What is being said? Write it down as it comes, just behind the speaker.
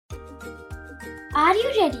Are you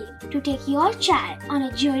ready to take your child on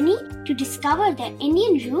a journey to discover their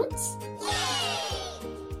Indian roots?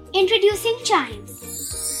 Introducing Chimes,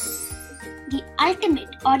 the ultimate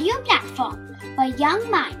audio platform for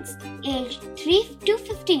young minds aged 3 to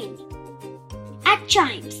 15. At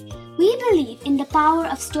Chimes, we believe in the power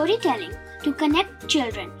of storytelling to connect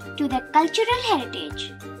children to their cultural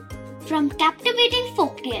heritage. From captivating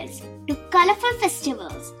folktales to colorful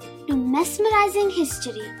festivals to mesmerizing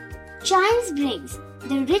history, Chimes brings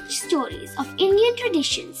the rich stories of Indian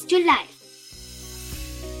traditions to life.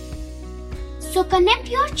 So connect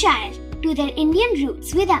your child to their Indian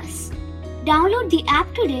roots with us. Download the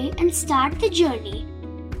app today and start the journey.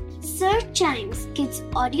 Search Chimes Kids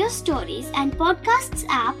Audio Stories and Podcasts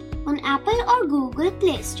app on Apple or Google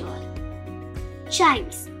Play Store.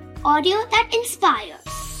 Chimes, audio that inspires.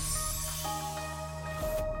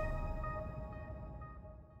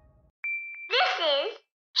 This is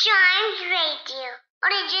Chimes Radio,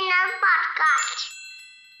 original podcast.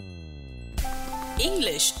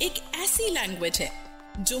 English एक ऐसी language है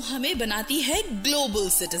जो हमें बनाती है global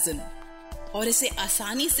citizen और इसे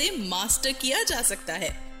आसानी से मास्टर किया जा सकता है।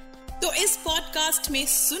 तो इस पॉडकास्ट में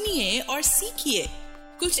सुनिए और सीखिए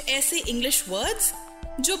कुछ ऐसे इंग्लिश वर्ड्स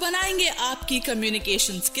जो बनाएंगे आपकी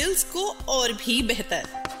कम्युनिकेशन स्किल्स को और भी बेहतर।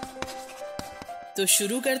 तो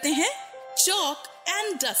शुरू करते हैं चॉक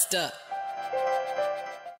एंड डस्टर।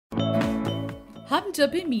 हम जब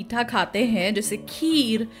भी मीठा खाते हैं जैसे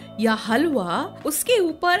खीर या हलवा, उसके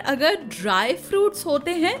ऊपर अगर ड्राई फ्रूट्स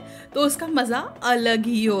होते हैं तो उसका मजा अलग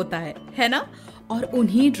ही होता है ना? और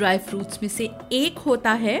उन्हीं ड्राई फ्रूट्स में से एक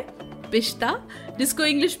होता है पिस्ता, जिसको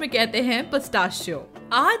इंग्लिश में कहते हैं पिस्ताशियो।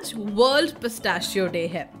 आज वर्ल्ड पिस्ताशियो डे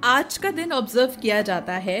है। आज का दिन ऑब्जर्व किया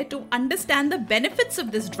जाता है to understand the benefits of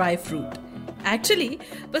this dry fruit. Actually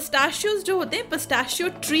pistachios जो होते हैं, पिस्ताशियो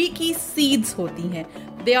ट्री की सीड्स होती हैं।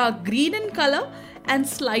 They are green in color and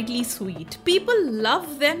slightly sweet. People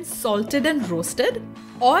love them salted and roasted.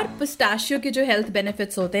 और पिस्ताशियो के जो हेल्थ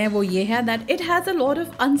बेनिफिट्स होते हैं वो ये है that it has a lot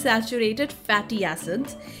of unsaturated fatty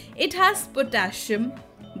acids. It has potassium.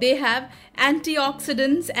 They have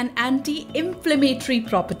antioxidants and anti-inflammatory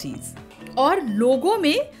properties. और लोगों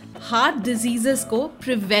में हार्ट डिजीजेस को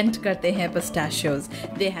प्रिवेंट करते हैं pistachios.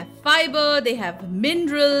 They have fibre, they have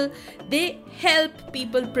mineral, they help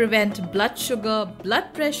people prevent blood sugar,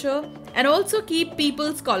 blood pressure and also keep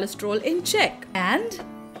people's cholesterol in check. And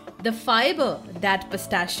the fiber that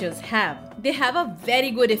pistachios have, they have a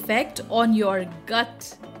very good effect on your gut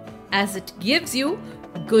as it gives you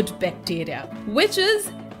good bacteria, which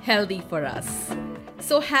is healthy for us.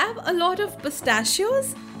 So have a lot of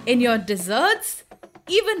pistachios in your desserts,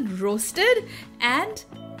 even roasted, and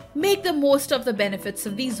make the most of the benefits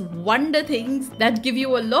of these wonder things that give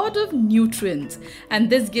you a lot of nutrients. And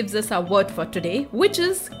this gives us our word for today, which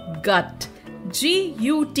is gut.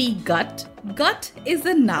 G-U-T, gut. Gut is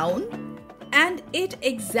a noun and it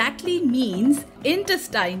exactly means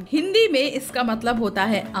intestine. Hindi में इसका मतलब होता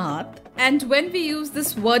है आंत. And when we use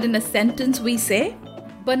this word in a sentence, we say,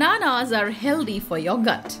 bananas are healthy for your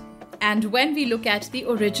gut. And when we look at the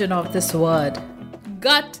origin of this word,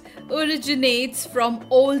 gut originates from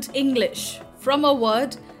Old English, from a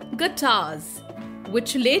word guttars,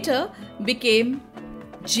 which later became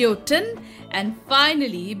Jotun and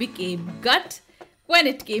finally became gut when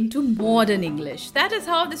it came to modern English. That is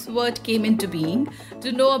how this word came into being.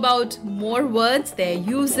 To know about more words, their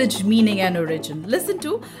usage, meaning and origin, listen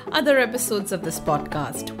to other episodes of this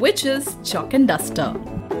podcast, which is Chalk and Duster.